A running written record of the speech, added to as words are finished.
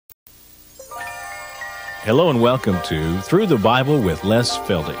Hello and welcome to Through the Bible with Les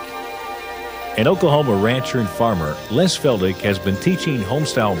Feldick. An Oklahoma rancher and farmer, Les Feldick has been teaching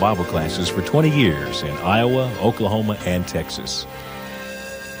homestyle Bible classes for 20 years in Iowa, Oklahoma, and Texas.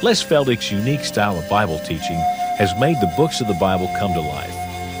 Les Feldick's unique style of Bible teaching has made the books of the Bible come to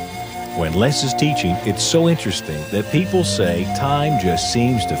life. When Les is teaching, it's so interesting that people say time just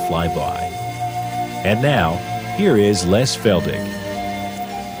seems to fly by. And now, here is Les Feldick.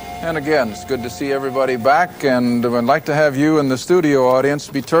 And again, it's good to see everybody back, and I'd like to have you in the studio audience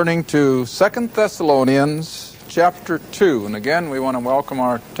be turning to 2 Thessalonians chapter 2. And again, we want to welcome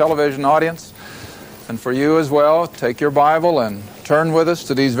our television audience, and for you as well, take your Bible and turn with us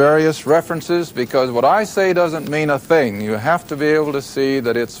to these various references, because what I say doesn't mean a thing. You have to be able to see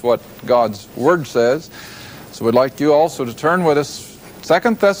that it's what God's Word says. So we'd like you also to turn with us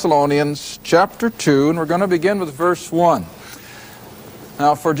 2 Thessalonians chapter 2, and we're going to begin with verse 1.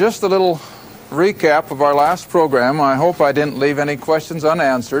 Now, for just a little recap of our last program, I hope I didn't leave any questions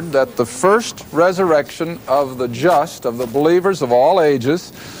unanswered, that the first resurrection of the just, of the believers of all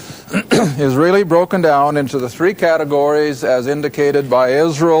ages, is really broken down into the three categories as indicated by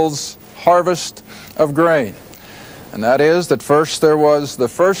Israel's harvest of grain. And that is that first there was the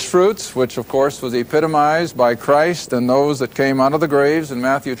first fruits, which of course was epitomized by Christ and those that came out of the graves in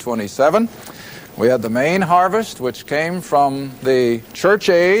Matthew 27. We had the main harvest, which came from the church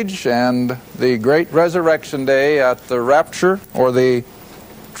age and the great resurrection day at the rapture, or the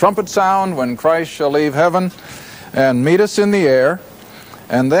trumpet sound when Christ shall leave heaven and meet us in the air.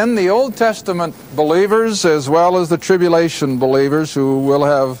 And then the Old Testament believers, as well as the tribulation believers who will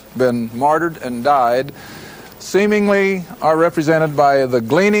have been martyred and died, seemingly are represented by the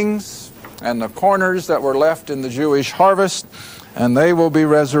gleanings and the corners that were left in the Jewish harvest. And they will be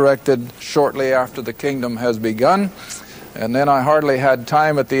resurrected shortly after the kingdom has begun. And then I hardly had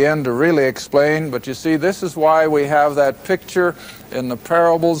time at the end to really explain, but you see, this is why we have that picture in the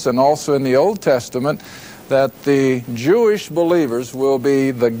parables and also in the Old Testament, that the Jewish believers will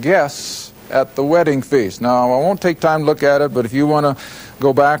be the guests at the wedding feast. Now, I won't take time to look at it, but if you want to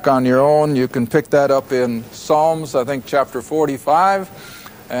go back on your own, you can pick that up in Psalms, I think chapter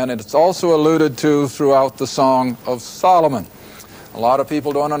 45, and it's also alluded to throughout the Song of Solomon. A lot of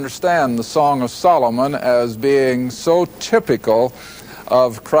people don't understand the Song of Solomon as being so typical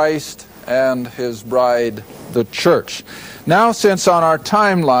of Christ and his bride, the church. Now, since on our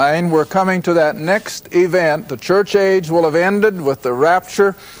timeline we're coming to that next event, the church age will have ended with the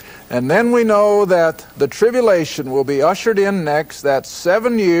rapture, and then we know that the tribulation will be ushered in next, that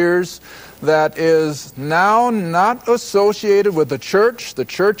 7 years that is now not associated with the church. The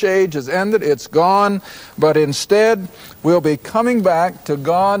church age has ended, it's gone, but instead we'll be coming back to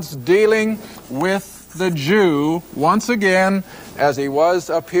God's dealing with the Jew once again as he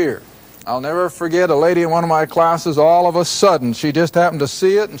was up here. I'll never forget a lady in one of my classes, all of a sudden, she just happened to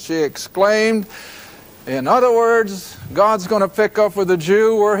see it and she exclaimed, in other words, God's going to pick up with the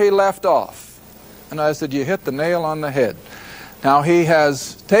Jew where he left off. And I said, you hit the nail on the head. Now, he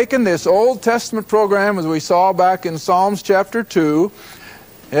has taken this Old Testament program, as we saw back in Psalms chapter 2.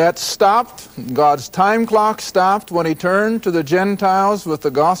 It stopped. God's time clock stopped when he turned to the Gentiles with the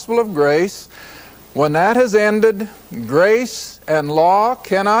gospel of grace. When that has ended, grace and law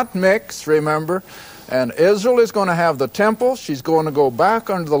cannot mix, remember. And Israel is going to have the temple. She's going to go back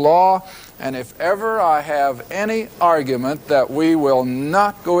under the law. And if ever I have any argument that we will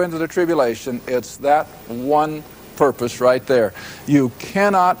not go into the tribulation, it's that one purpose right there. You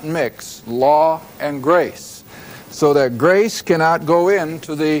cannot mix law and grace, so that grace cannot go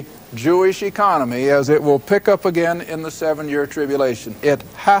into the Jewish economy as it will pick up again in the 7-year tribulation. It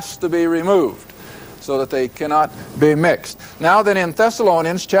has to be removed so that they cannot be mixed. Now then, in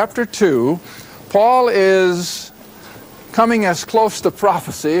Thessalonians chapter 2, Paul is coming as close to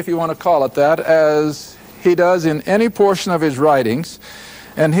prophecy, if you want to call it that, as he does in any portion of his writings.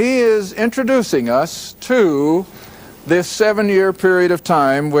 And he is introducing us to this 7-year period of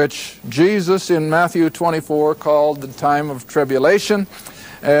time, which Jesus in Matthew 24 called the time of tribulation,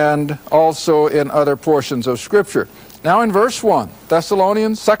 and also in other portions of Scripture. Now in verse 1,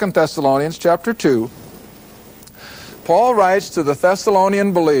 2 Thessalonians chapter 2, Paul writes to the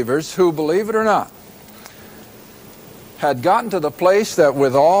Thessalonian believers who, believe it or not, had gotten to the place that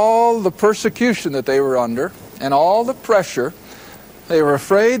with all the persecution that they were under and all the pressure, they were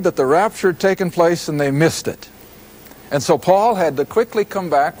afraid that the rapture had taken place and they missed it. And so Paul had to quickly come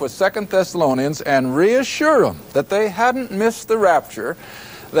back with 2 Thessalonians and reassure them that they hadn't missed the rapture,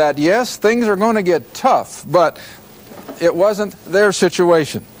 that yes, things are going to get tough, but it wasn't their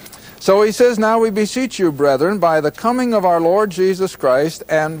situation. So he says, now we beseech you, brethren, by the coming of our Lord Jesus Christ,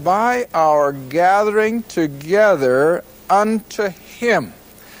 and by our gathering together unto him.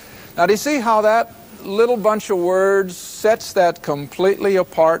 Now, do you see how that little bunch of words sets that completely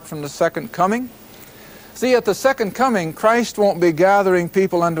apart from the second coming? See, at the second coming, Christ won't be gathering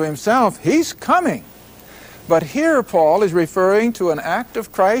people unto himself. He's coming. But here Paul is referring to an act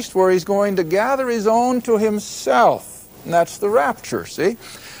of Christ where he's going to gather his own to himself. And that's the rapture, see?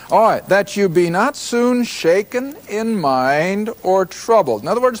 All right, that you be not soon shaken in mind or troubled. In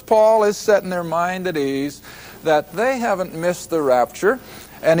other words, Paul is setting their mind at ease that they haven't missed the rapture,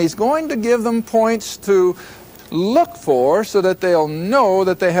 and he's going to give them points to look for so that they'll know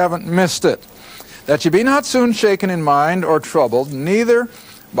that they haven't missed it. That you be not soon shaken in mind or troubled, neither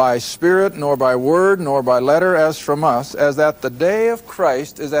by spirit, nor by word, nor by letter as from us, as that the day of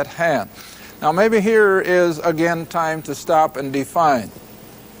Christ is at hand. Now maybe here is again time to stop and define.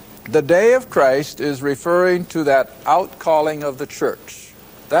 The day of Christ is referring to that outcalling of the church.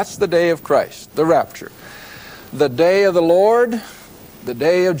 That's the day of Christ, the rapture. The day of the Lord, the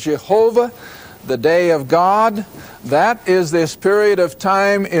day of Jehovah, the day of God, that is this period of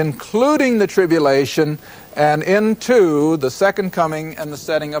time including the tribulation and into the second coming and the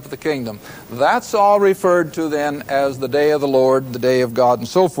setting up of the kingdom. That's all referred to then as the day of the Lord, the day of God, and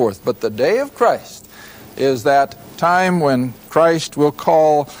so forth. But the day of Christ is that time when Christ will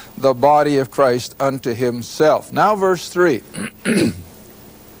call the body of Christ unto himself. Now verse 3.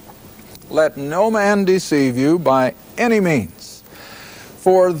 Let no man deceive you by any means.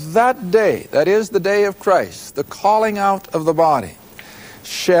 For that day, that is the day of Christ, the calling out of the body,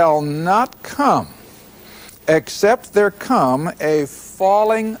 shall not come except there come a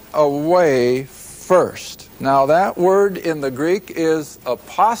falling away first. Now that word in the Greek is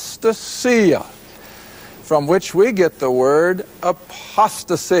apostasia, from which we get the word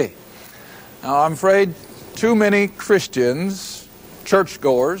apostasy. Now I'm afraid too many Christians,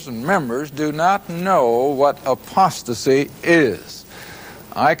 churchgoers and members, do not know what apostasy is.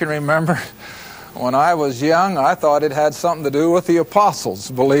 I can remember when I was young, I thought it had something to do with the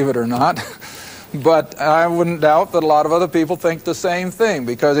apostles, believe it or not. But I wouldn't doubt that a lot of other people think the same thing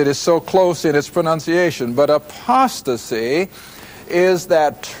because it is so close in its pronunciation. But apostasy is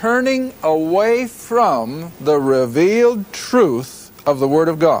that turning away from the revealed truth of the Word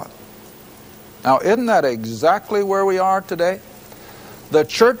of God. Now, isn't that exactly where we are today? The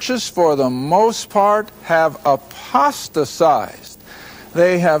churches, for the most part, have apostatized.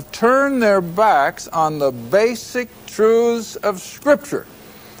 They have turned their backs on the basic truths of Scripture.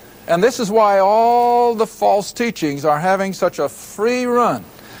 And this is why all the false teachings are having such a free run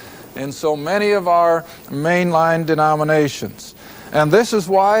in so many of our mainline denominations. And this is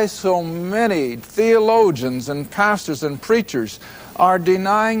why so many theologians and pastors and preachers are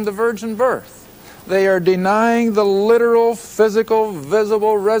denying the virgin birth. They are denying the literal, physical,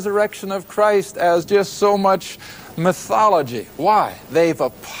 visible resurrection of Christ as just so much mythology. Why? They've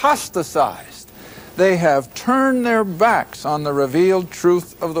apostatized. They have turned their backs on the revealed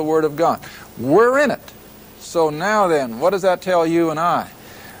truth of the Word of God. We're in it. So now then, what does that tell you and I?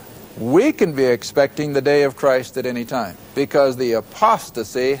 We can be expecting the day of Christ at any time because the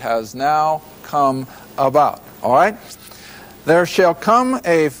apostasy has now come about. All right? There shall come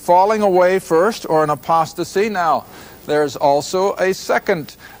a falling away first, or an apostasy. Now, there's also a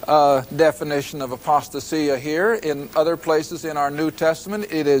second definition of apostasia here. In other places in our New Testament,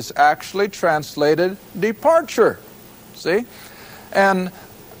 it is actually translated departure. See? And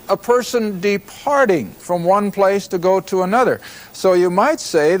a person departing from one place to go to another. So you might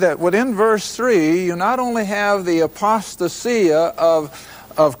say that within verse 3, you not only have the apostasia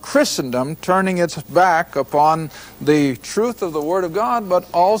of Christendom turning its back upon the truth of the Word of God, but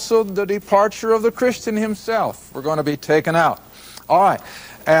also the departure of the Christian himself. We're going to be taken out. All right.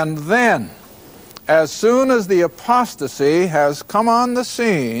 And then, as soon as the apostasy has come on the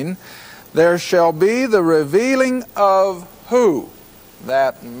scene, there shall be the revealing of who?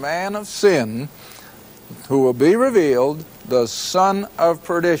 That man of sin who will be revealed, the son of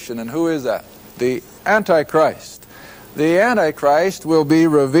perdition. And who is that? The Antichrist. The Antichrist will be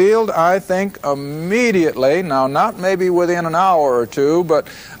revealed, I think, immediately. Now, not maybe within an hour or two, but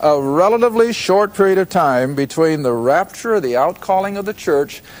a relatively short period of time between the rapture, the outcalling of the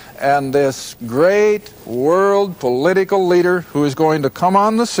church, and this great world political leader who is going to come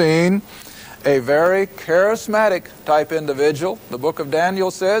on the scene. A very charismatic type individual. The book of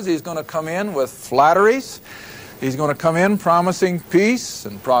Daniel says he's going to come in with flatteries. He's going to come in promising peace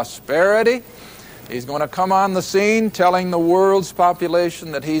and prosperity. He's going to come on the scene telling the world's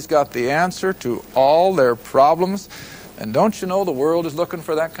population that he's got the answer to all their problems And don't you know the world is looking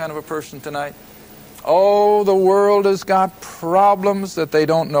for that kind of a person tonight? Oh, the world has got problems that they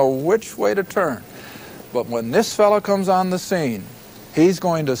don't know which way to turn. But when this fellow comes on the scene, he's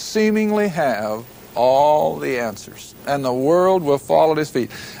going to seemingly have all the answers. And the world will fall at his feet.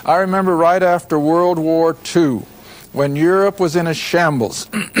 I remember right after World War II, when Europe was in a shambles,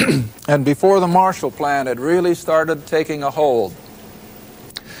 and before the Marshall Plan had really started taking a hold,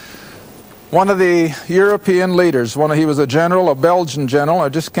 one of the European leaders, he was a general, a Belgian general, I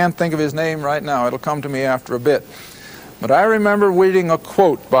just can't think of his name right now, it'll come to me after a bit. But I remember reading a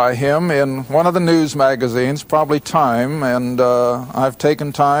quote by him in one of the news magazines, probably Time, and I've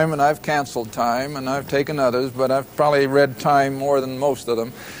taken Time, and I've canceled Time, and I've taken others, but I've probably read Time more than most of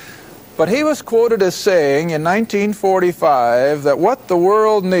them. But he was quoted as saying in 1945 that what the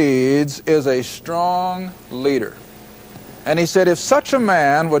world needs is a strong leader. And he said if such a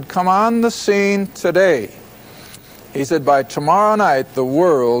man would come on the scene today, he said by tomorrow night the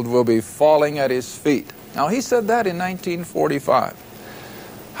world will be falling at his feet. Now he said that in 1945.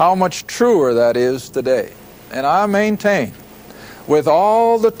 How much truer that is today. And I maintain, with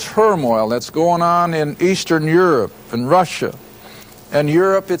all the turmoil that's going on in Eastern Europe and Russia and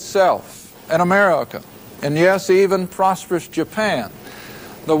Europe itself and America, and yes, even prosperous Japan,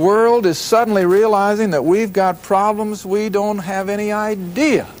 the world is suddenly realizing that we've got problems we don't have any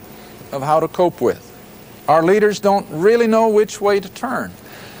idea of how to cope with. Our leaders don't really know which way to turn.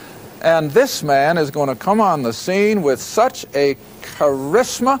 And this man is going to come on the scene with such a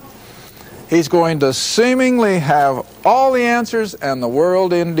charisma. He's going to seemingly have all the answers, and the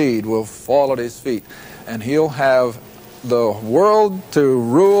world indeed will fall at his feet. And he'll have the world to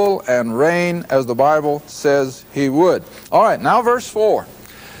rule and reign as the Bible says he would. All right, now verse 4.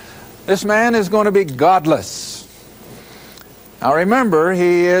 This man is going to be godless. Now remember,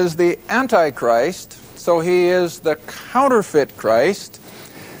 he is the Antichrist, so he is the counterfeit Christ.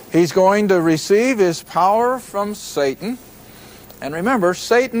 He's going to receive his power from Satan. And remember,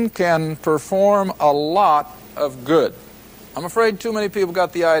 Satan can perform a lot of good. I'm afraid too many people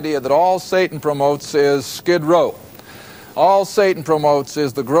got the idea that all Satan promotes is Skid Row. All Satan promotes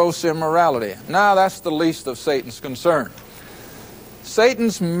is the gross immorality. Now, that's the least of Satan's concern.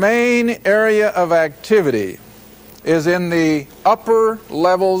 Satan's main area of activity is in the upper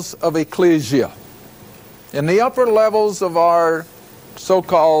levels of ecclesia, in the upper levels of our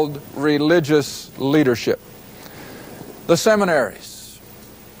so-called religious leadership. The seminaries,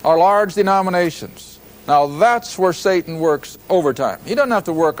 our large denominations. Now that's where Satan works overtime. He doesn't have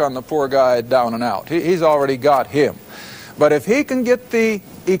to work on the poor guy down and out. He's already got him. But if he can get the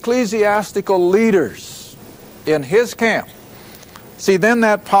ecclesiastical leaders in his camp, see, then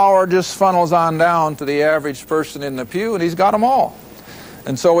that power just funnels on down to the average person in the pew, and he's got them all.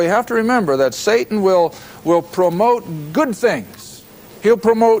 And so we have to remember that Satan will promote good things. He'll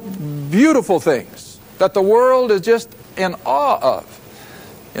promote beautiful things that the world is just in awe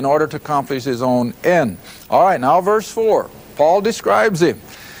of in order to accomplish his own end. All right, now verse 4. Paul describes him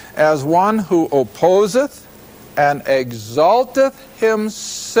as one who opposeth and exalteth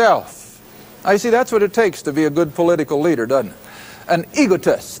himself. Now you see, that's what it takes to be a good political leader, doesn't it? An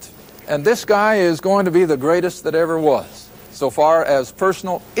egotist. And this guy is going to be the greatest that ever was, so far as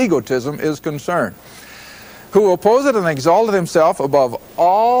personal egotism is concerned. Who opposeth and exalteth himself above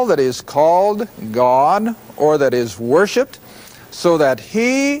all that is called God, or that is worshipped, so that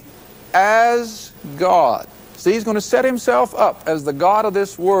he as God. See, he's going to set himself up as the God of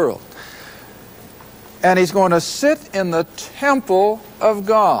this world. And he's going to sit in the temple of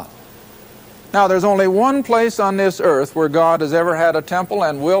God. Now, there's only one place on this earth where God has ever had a temple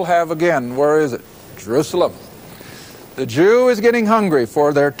and will have again. Where is it? Jerusalem. The Jew is getting hungry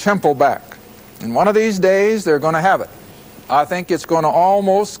for their temple back. And one of these days, they're going to have it. I think it's going to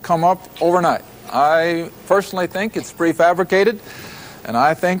almost come up overnight. I personally think it's prefabricated. And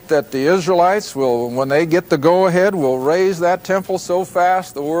I think that the Israelites will, when they get the go-ahead, will raise that temple so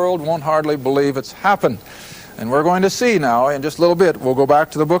fast the world won't hardly believe it's happened. And we're going to see now, in just a little bit, we'll go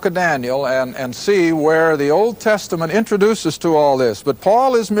back to the book of Daniel and see where the Old Testament introduces to all this. But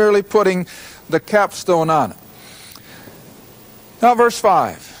Paul is merely putting the capstone on it. Now verse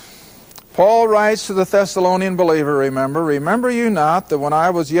 5. Paul writes to the Thessalonian believer, remember you not that when I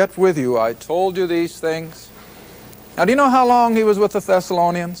was yet with you, I told you these things? Now, do you know how long he was with the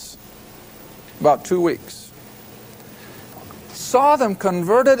Thessalonians? About 2 weeks. Saw them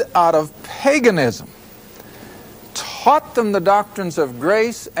converted out of paganism, taught them the doctrines of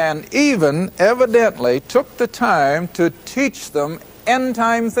grace, and even, evidently, took the time to teach them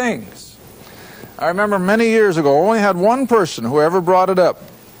end-time things. I remember many years ago, I only had one person who ever brought it up.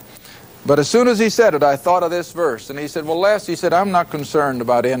 But as soon as he said it, I thought of this verse. And he said, well, Les, he said, I'm not concerned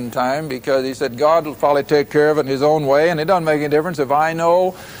about end time, because he said, God will probably take care of it in His own way, and it doesn't make any difference if I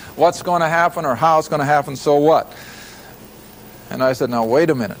know what's going to happen or how it's going to happen, so what? And I said, now wait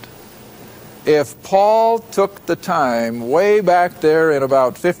a minute. If Paul took the time way back there in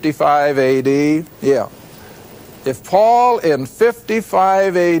about 55 A.D., if Paul in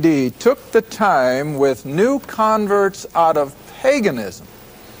 55 A.D. took the time with new converts out of paganism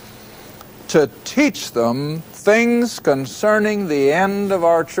to teach them things concerning the end of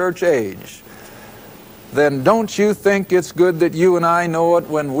our church age, then don't you think it's good that you and I know it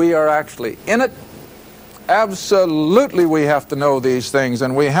when we are actually in it? Absolutely we have to know these things,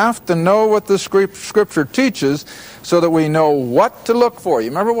 and we have to know what the Scripture teaches so that we know what to look for. You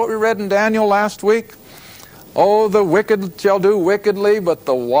remember what we read in Daniel last week? Oh, the wicked shall do wickedly, but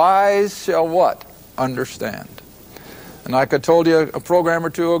the wise shall what? Understand. And like I told you a program or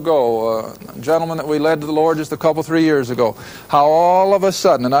two ago, a gentleman that we led to the Lord just a couple, 3 years ago, how all of a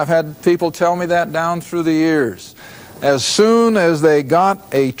sudden, and I've had people tell me that down through the years, as soon as they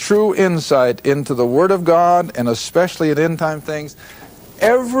got a true insight into the Word of God, and especially at end-time things,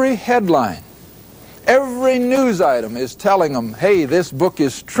 every headline, every news item is telling them, hey, this book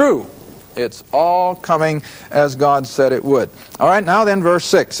is true. It's all coming as God said it would. All right, now then, verse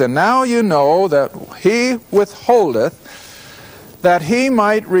 6. And now you know that He withholdeth, that He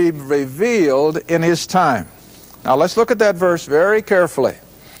might be revealed in His time. Now let's look at that verse very carefully.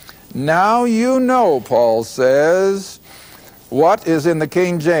 Now you know, Paul says, what is in the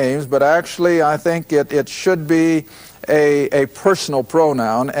King James, but actually I think it should be a personal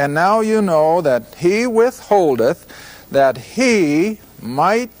pronoun. And now you know that He withholdeth, that He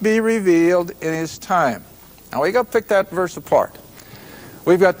might be revealed in His time. Now we got to pick that verse apart.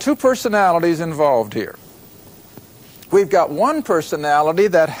 We've got two personalities involved here. We've got one personality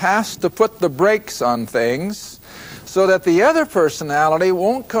that has to put the brakes on things so that the other personality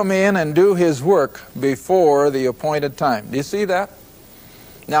won't come in and do his work before the appointed time. Do you see that?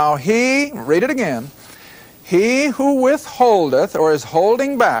 Now He, read it again, He who withholdeth, or is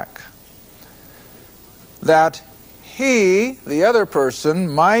holding back, that He, the other person,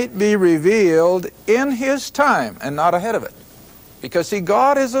 might be revealed in His time and not ahead of it. Because see,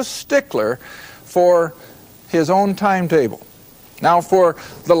 God is a stickler for His own timetable. Now for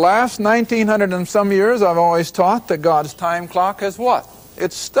the last 1900 and some years, I've always taught that God's time clock has what?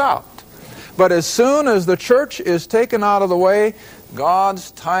 It's stopped. But as soon as the church is taken out of the way,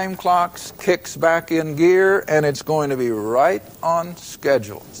 God's time clock kicks back in gear, and it's going to be right on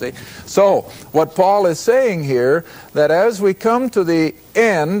schedule. See? So what Paul is saying here, that as we come to the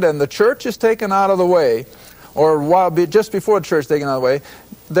end and the church is taken out of the way, or just before the church is taken out of the way,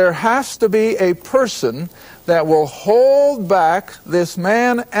 there has to be a person that will hold back this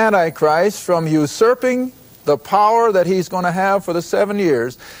man Antichrist from usurping the power that he's going to have for the 7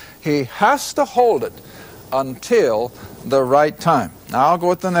 years. He has to hold it until the right time. Now I'll go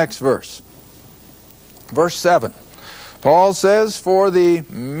with the next verse. Verse 7. Paul says, for the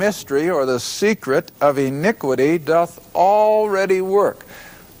mystery, or the secret of iniquity doth already work.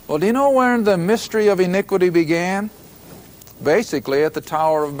 Well, do you know where the mystery of iniquity began? Basically at the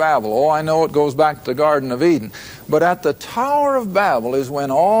Tower of Babel. Oh, I know it goes back to the Garden of Eden. But at the Tower of Babel is when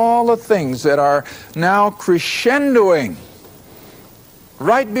all the things that are now crescendoing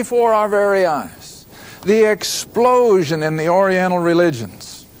right before our very eyes, the explosion in the Oriental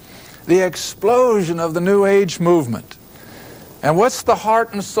religions, the explosion of the New Age movement. And what's the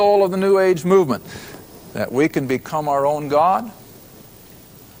heart and soul of the New Age movement? That we can become our own God.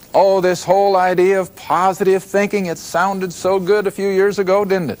 Oh, this whole idea of positive thinking, it sounded so good a few years ago,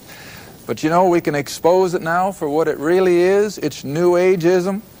 didn't it? But you know, we can expose it now for what it really is. It's New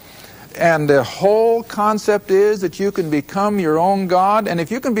Ageism. And the whole concept is that you can become your own God. And if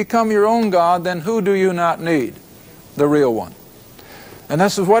you can become your own God, then who do you not need? The real one. And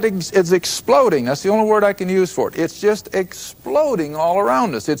this is what is exploding. That's the only word I can use for it. It's just exploding all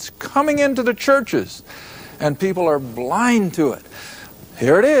around us. It's coming into the churches, and people are blind to it.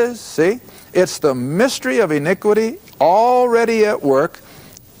 Here it is, see? It's the mystery of iniquity already at work.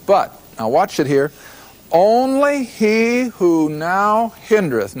 But, now watch it here. Only he who now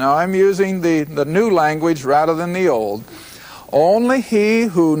hindereth. Now I'm using the new language rather than the old. Only he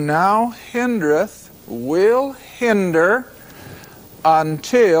who now hindereth will hinder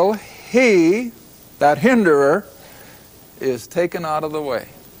until he, that hinderer, is taken out of the way.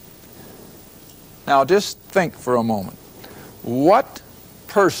 Now just think for a moment. What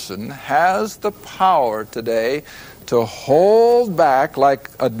person has the power today to hold back, like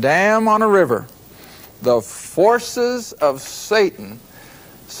a dam on a river, the forces of Satan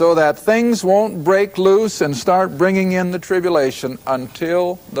so that things won't break loose and start bringing in the tribulation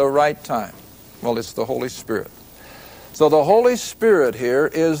until the right time. Well, it's the Holy Spirit. So the Holy Spirit here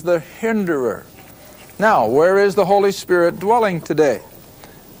is the hinderer. Now, where is the Holy Spirit dwelling today?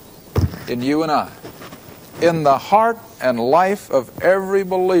 In you and I. In the heart and life of every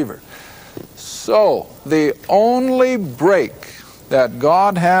believer. So, the only break that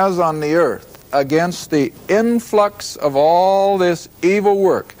God has on the earth against the influx of all this evil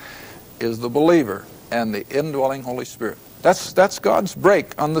work is the believer and the indwelling Holy Spirit. That's God's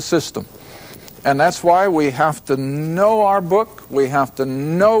break on the system. And that's why we have to know our book, we have to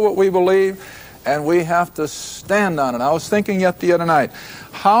know what we believe, and we have to stand on it. I was thinking yet the other night,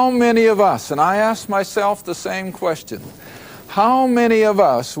 how many of us, and I asked myself the same question, how many of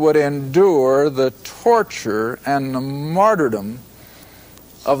us would endure the torture and the martyrdom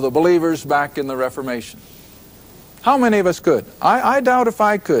of the believers back in the Reformation? How many of us could? I doubt if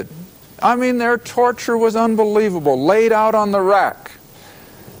I could. I mean, their torture was unbelievable, laid out on the rack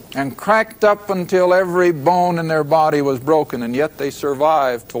and cracked up until every bone in their body was broken, and yet they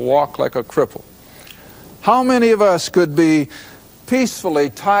survived to walk like a cripple. How many of us could be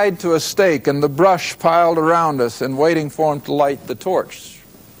peacefully tied to a stake and the brush piled around us and waiting for him to light the torch?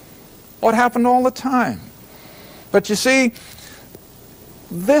 What happened all the time? But you see,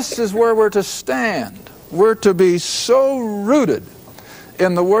 this is where we're to stand. We're to be so rooted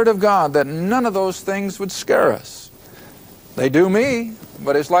in the Word of God that none of those things would scare us. They do me,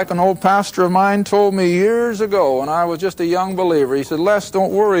 but it's like an old pastor of mine told me years ago when I was just a young believer. He said, Les,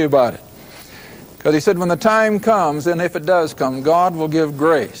 don't worry about it. Because he said, when the time comes, and if it does come, God will give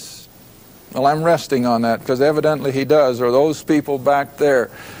grace. Well, I'm resting on that, because evidently He does, or those people back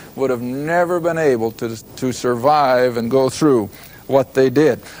there would have never been able to survive and go through what they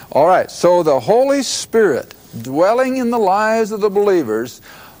did. All right, so the Holy Spirit dwelling in the lives of the believers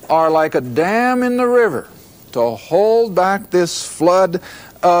are like a dam in the river to hold back this flood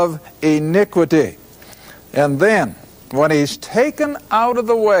of iniquity. And then, when He's taken out of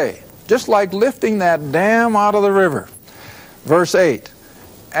the way, just like lifting that dam out of the river, verse 8,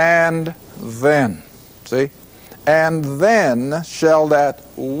 and then, see? And then shall that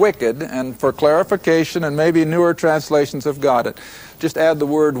wicked, and for clarification, and maybe newer translations have got it, just add the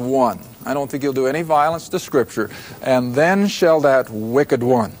word one. I don't think you'll do any violence to Scripture. And then shall that wicked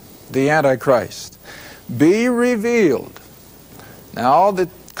one, the Antichrist, be revealed. Now the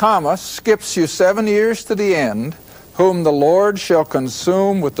comma skips you 7 years to the end, whom the Lord shall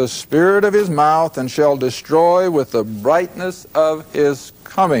consume with the spirit of His mouth and shall destroy with the brightness of His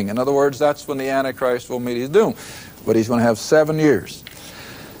coming. In other words, that's when the Antichrist will meet his doom. But he's going to have 7 years.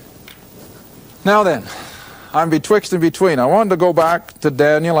 Now then, I'm betwixt and between. I wanted to go back to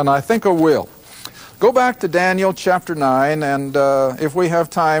Daniel, and I think I will. Go back to Daniel chapter 9, and if we have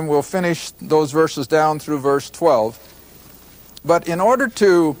time, we'll finish those verses down through verse 12. But in order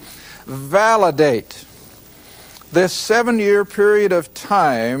to validate this 7-year period of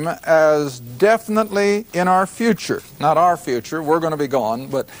time as definitely in our future, not our future, we're going to be gone,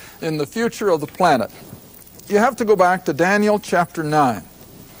 but in the future of the planet, you have to go back to Daniel chapter 9.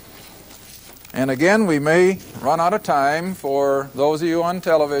 And again, we may run out of time. For those of you on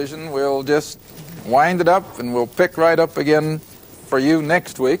television, we'll just wind it up and we'll pick right up again for you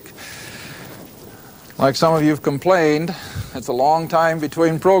next week. Like some of you have complained, it's a long time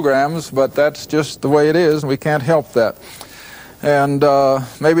between programs, but that's just the way it is, and we can't help that. And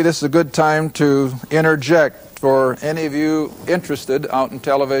maybe this is a good time to interject for any of you interested out in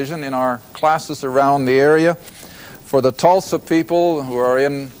television in our classes around the area. For the Tulsa people who are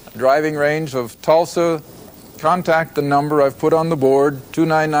in driving range of Tulsa, contact the number I've put on the board,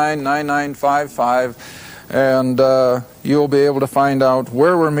 299-9955, and you'll be able to find out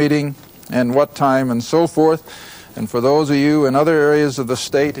where we're meeting and what time and so forth. And for those of you in other areas of the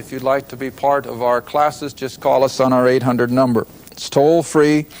state, if you'd like to be part of our classes, just call us on our 800 number. It's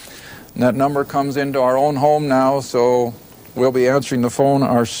toll-free, and that number comes into our own home now, so we'll be answering the phone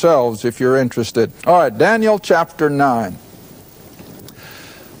ourselves if you're interested. All right, Daniel chapter 9.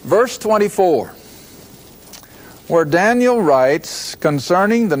 Verse 24, where Daniel writes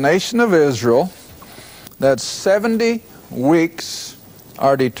concerning the nation of Israel that 70 weeks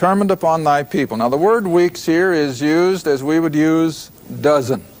are determined upon thy people. Now the word weeks here is used as we would use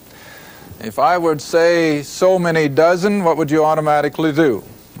dozen. If I would say so many dozen, what would you automatically do?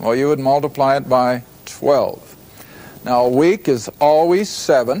 Well, you would multiply it by 12. Now a week is always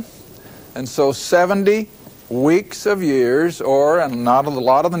 7, and so 70 weeks of years, and not a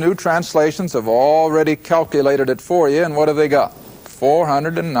lot of the new translations have already calculated it for you, and what have they got?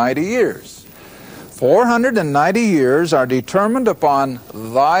 490 years. 490 years are determined upon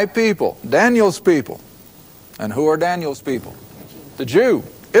thy people, Daniel's people. And who are Daniel's people? The Jew,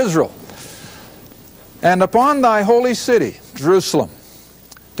 Israel. And upon thy holy city, Jerusalem,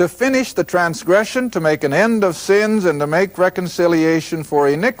 to finish the transgression, to make an end of sins, and to make reconciliation for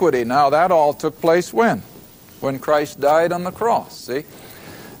iniquity. Now that all took place when? When Christ died on the cross, see?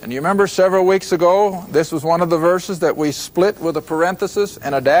 And you remember several weeks ago, this was one of the verses that we split with a parenthesis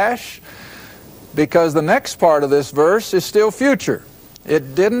and a dash, because the next part of this verse is still future.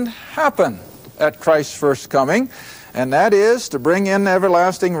 It didn't happen at Christ's first coming, and that is to bring in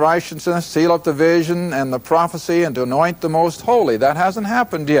everlasting righteousness, seal up the vision and the prophecy, and to anoint the most holy. That hasn't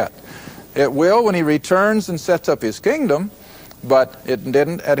happened yet. It will when he returns and sets up his kingdom, but it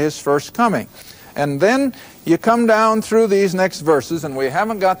didn't at his first coming. And then you come down through these next verses, and we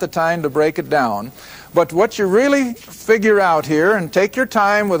haven't got the time to break it down, but what you really figure out here, and take your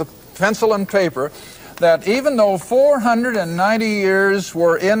time with a pencil and paper, that even though 490 years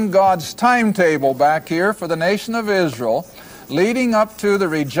were in God's timetable back here for the nation of Israel, leading up to the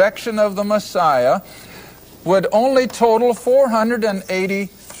rejection of the Messiah, would only total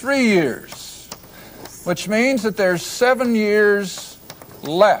 483 years, which means that there's 7 years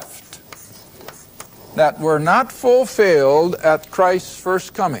left that were not fulfilled at Christ's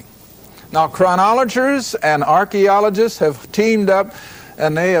first coming. Now, chronologers and archaeologists have teamed up,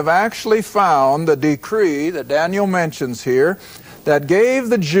 and they have actually found the decree that Daniel mentions here that gave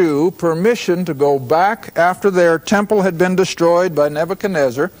the Jew permission to go back after their temple had been destroyed by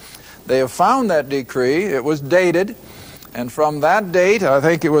Nebuchadnezzar. They have found that decree. It was dated, and from that date, I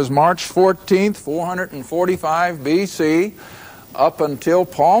think it was March 14th, 445 BC, up until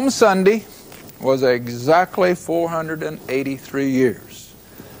Palm Sunday, was exactly 483 years.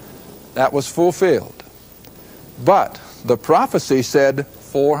 That was fulfilled. But the prophecy said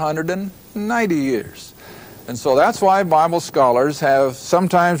 490 years. And so that's why Bible scholars have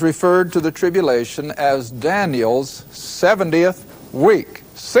sometimes referred to the tribulation as Daniel's 70th week.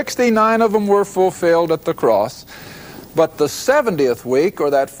 69 of them were fulfilled at the cross, but the 70th week, or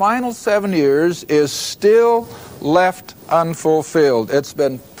that final 7 years, is still left unfulfilled. It's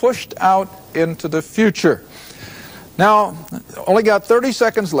been pushed out into the future. Now, only got 30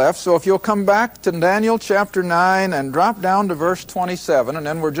 seconds left, so if you'll come back to Daniel chapter 9 and drop down to verse 27, and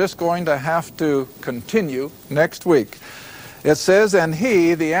then we're just going to have to continue next week. It says, "And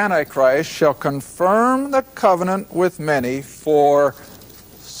he, the Antichrist, shall confirm the covenant with many for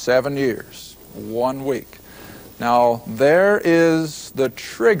 7 years, 1 week." Now, there is the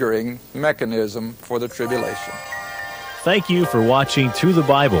triggering mechanism for the tribulation. Thank you for watching Through the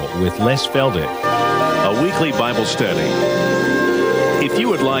Bible with Les Feldick, a weekly Bible study. If you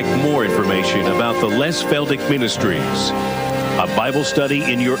would like more information about the Les Feldick Ministries, a Bible study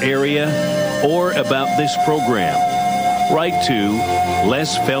in your area, or about this program, write to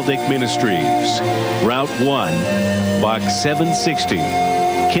Les Feldick Ministries, Route 1, Box 760,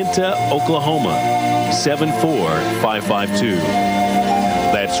 Kinta, Oklahoma, 74552.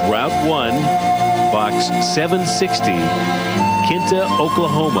 That's Route 1, Box 760, Kinta,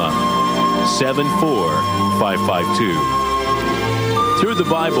 Oklahoma, 74552. Through the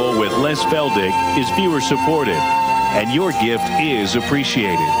Bible with Les Feldick is viewer supported, and your gift is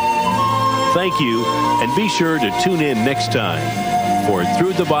appreciated. Thank you, and be sure to tune in next time for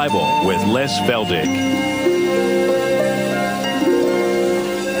Through the Bible with Les Feldick.